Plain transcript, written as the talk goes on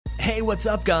Hey, what's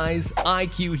up guys?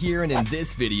 EyeQ here, and in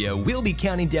this video, we'll be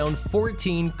counting down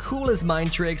 14 coolest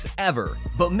mind tricks ever.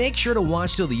 But make sure to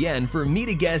watch till the end for me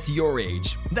to guess your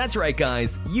age. That's right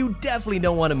guys, you definitely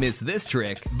don't want to miss this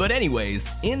trick. But anyways,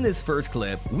 in this first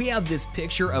clip, we have this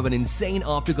picture of an insane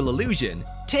optical illusion.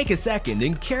 Take a second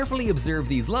and carefully observe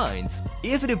these lines.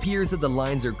 If it appears that the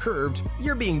lines are curved,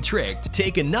 you're being tricked.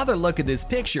 Take another look at this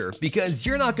picture because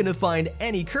you're not going to find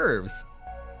any curves.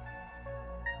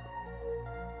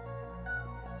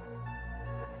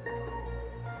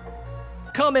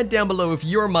 Comment down below if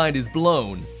your mind is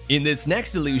blown. In this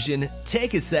next illusion,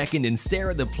 take a second and stare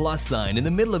at the plus sign in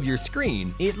the middle of your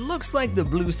screen. It looks like the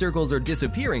blue circles are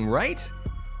disappearing, right?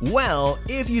 Well,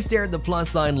 if you stare at the plus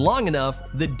sign long enough,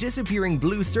 the disappearing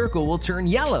blue circle will turn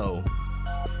yellow.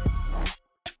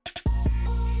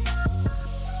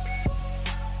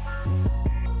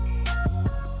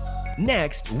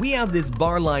 Next, we have this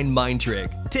bar line mind trick.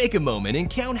 Take a moment and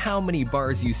count how many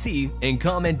bars you see and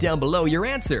comment down below your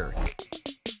answer.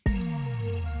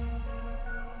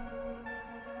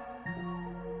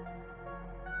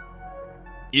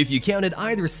 If you counted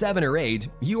either 7 or 8,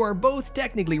 you are both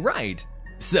technically right.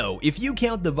 So, if you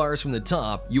count the bars from the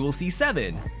top, you will see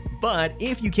 7. But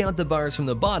if you count the bars from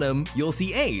the bottom, you'll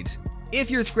see 8.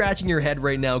 If you're scratching your head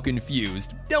right now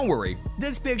confused, don't worry.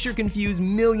 This picture confused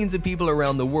millions of people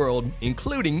around the world,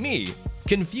 including me.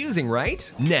 Confusing,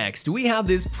 right? Next, we have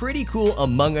this pretty cool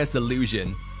Among Us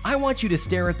illusion. I want you to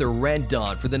stare at the red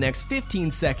dot for the next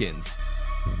 15 seconds.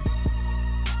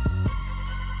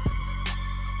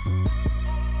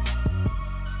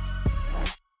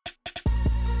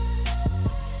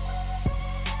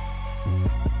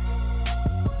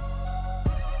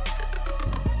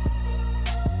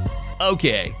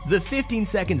 Okay, the 15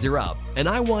 seconds are up, and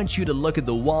I want you to look at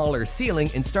the wall or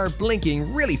ceiling and start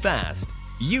blinking really fast.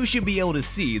 You should be able to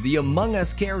see the Among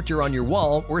Us character on your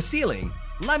wall or ceiling.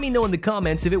 Let me know in the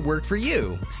comments if it worked for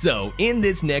you. So, in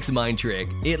this next mind trick,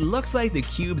 it looks like the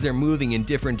cubes are moving in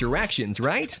different directions,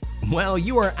 right? Well,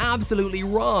 you are absolutely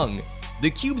wrong.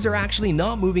 The cubes are actually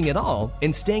not moving at all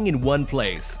and staying in one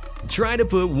place. Try to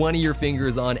put one of your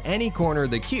fingers on any corner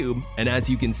of the cube, and as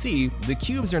you can see, the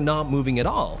cubes are not moving at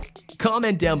all.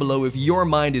 Comment down below if your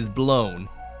mind is blown.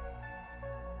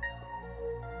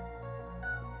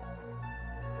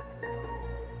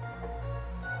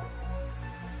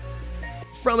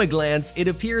 From a glance, it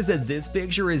appears that this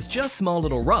picture is just small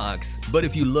little rocks, but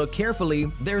if you look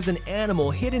carefully, there's an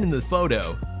animal hidden in the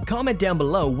photo. Comment down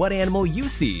below what animal you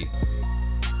see.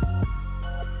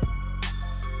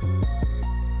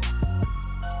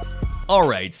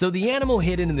 Alright, so the animal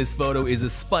hidden in this photo is a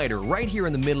spider right here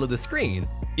in the middle of the screen.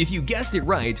 If you guessed it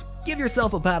right, give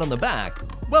yourself a pat on the back.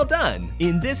 Well done!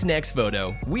 In this next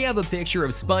photo, we have a picture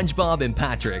of SpongeBob and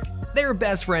Patrick. They're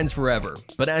best friends forever,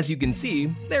 but as you can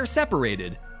see, they're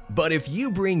separated. But if you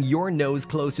bring your nose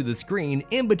close to the screen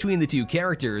in between the two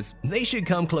characters, they should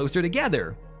come closer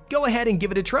together. Go ahead and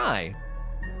give it a try.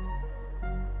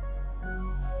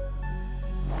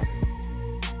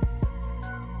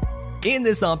 In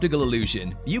this optical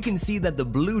illusion, you can see that the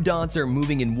blue dots are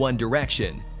moving in one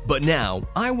direction. But now,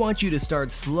 I want you to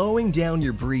start slowing down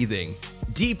your breathing.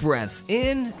 Deep breaths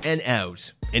in and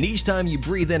out. And each time you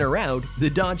breathe in or out, the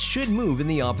dots should move in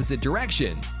the opposite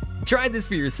direction. Try this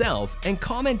for yourself and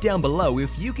comment down below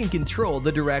if you can control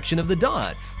the direction of the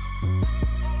dots.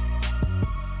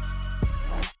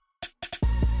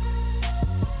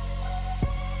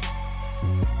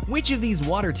 Which of these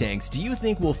water tanks do you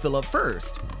think will fill up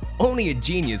first? Only a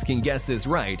genius can guess this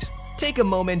right. Take a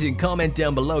moment and comment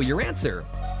down below your answer.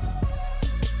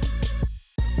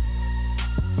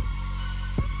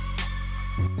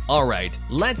 Alright,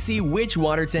 let's see which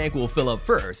water tank will fill up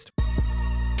first.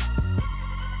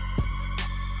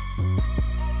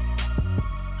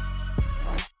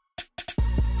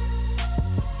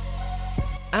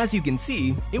 As you can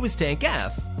see, it was tank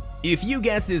F. If you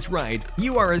guessed this right,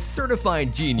 you are a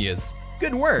certified genius.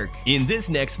 Good work! In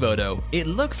this next photo, it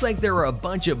looks like there are a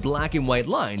bunch of black and white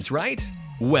lines, right?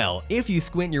 Well, if you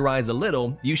squint your eyes a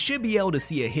little, you should be able to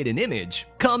see a hidden image.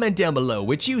 Comment down below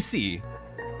what you see.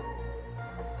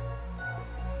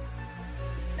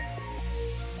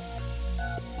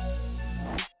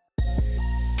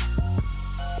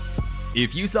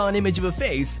 If you saw an image of a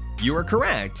face, you are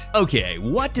correct. Okay,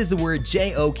 what does the word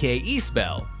J-O-K-E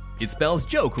spell? It spells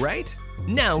joke, right?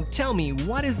 Now tell me,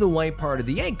 what is the white part of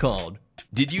the egg called?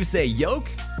 Did you say yolk?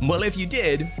 Well, if you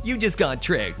did, you just got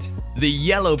tricked. The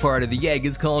yellow part of the egg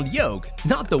is called yolk,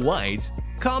 not the white.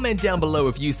 Comment down below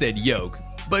if you said yolk.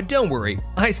 But don't worry,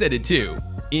 I said it too.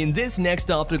 In this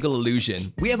next optical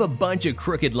illusion, we have a bunch of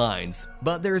crooked lines,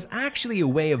 but there's actually a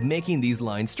way of making these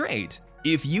lines straight.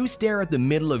 If you stare at the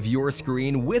middle of your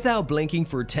screen without blinking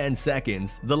for 10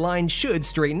 seconds, the line should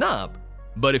straighten up.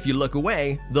 But if you look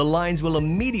away, the lines will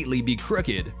immediately be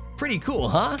crooked. Pretty cool,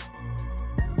 huh?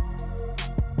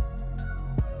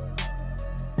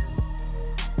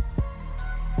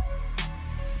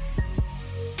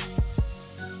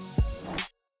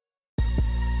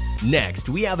 Next,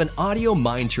 we have an audio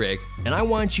mind trick, and I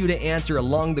want you to answer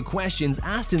along the questions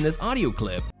asked in this audio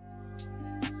clip.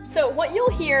 So what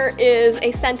you'll hear is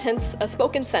a sentence, a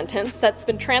spoken sentence, that's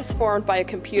been transformed by a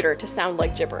computer to sound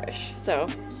like gibberish. So,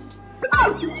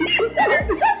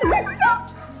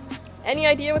 any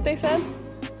idea what they said?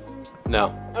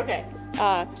 No. Okay,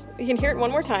 you can hear it one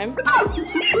more time.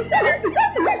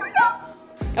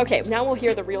 Okay, now we'll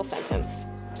hear the real sentence.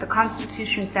 The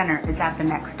Constitution Center is at the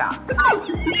next stop.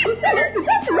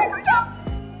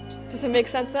 Does it make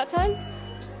sense that time?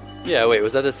 Yeah, wait,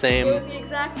 was that the same? It was the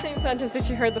exact same sentence that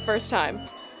you heard the first time.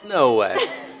 No way.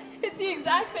 It's the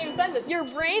exact same sentence. Your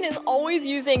brain is always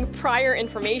using prior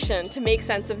information to make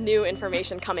sense of new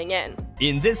information coming in.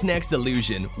 In this next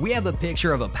illusion, we have a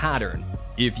picture of a pattern.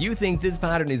 If you think this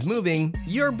pattern is moving,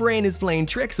 your brain is playing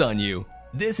tricks on you.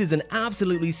 This is an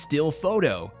absolutely still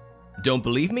photo. Don't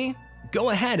believe me? Go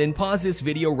ahead and pause this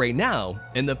video right now,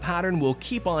 and the pattern will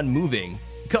keep on moving.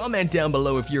 Comment down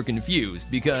below if you're confused,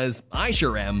 because I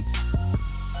sure am.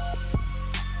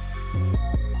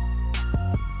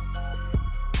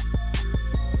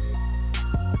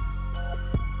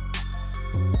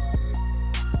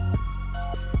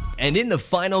 And in the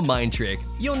final mind trick,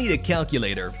 you'll need a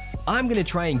calculator. I'm gonna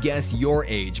try and guess your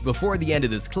age before the end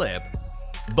of this clip.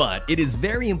 But it is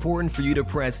very important for you to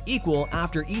press equal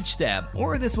after each step,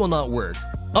 or this will not work.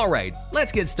 Alright,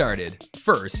 let's get started.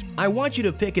 First, I want you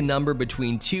to pick a number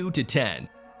between 2 to 10.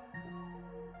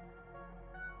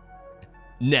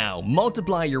 Now,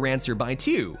 multiply your answer by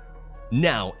 2.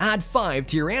 Now, add 5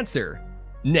 to your answer.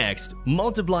 Next,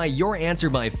 multiply your answer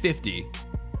by 50.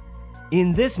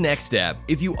 In this next step,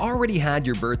 if you already had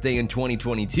your birthday in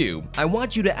 2022, I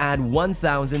want you to add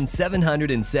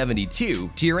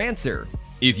 1,772 to your answer.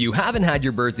 If you haven't had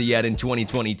your birthday yet in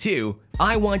 2022,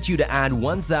 I want you to add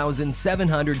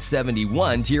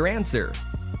 1,771 to your answer.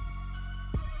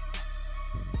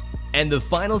 And the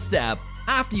final step,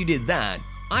 after you did that,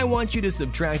 I want you to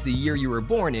subtract the year you were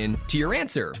born in to your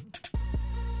answer.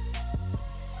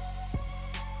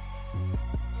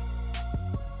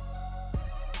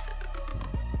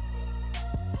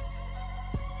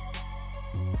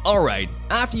 Alright,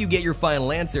 after you get your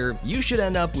final answer, you should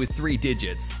end up with 3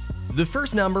 digits. The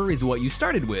first number is what you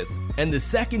started with, and the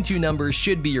second 2 numbers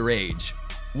should be your age.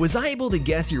 Was I able to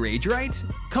guess your age right?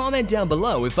 Comment down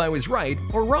below if I was right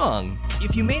or wrong.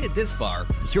 If you made it this far,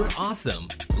 you're awesome.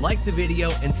 Like the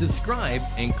video and subscribe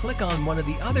and click on one of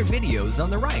the other videos on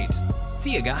the right.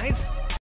 See ya guys!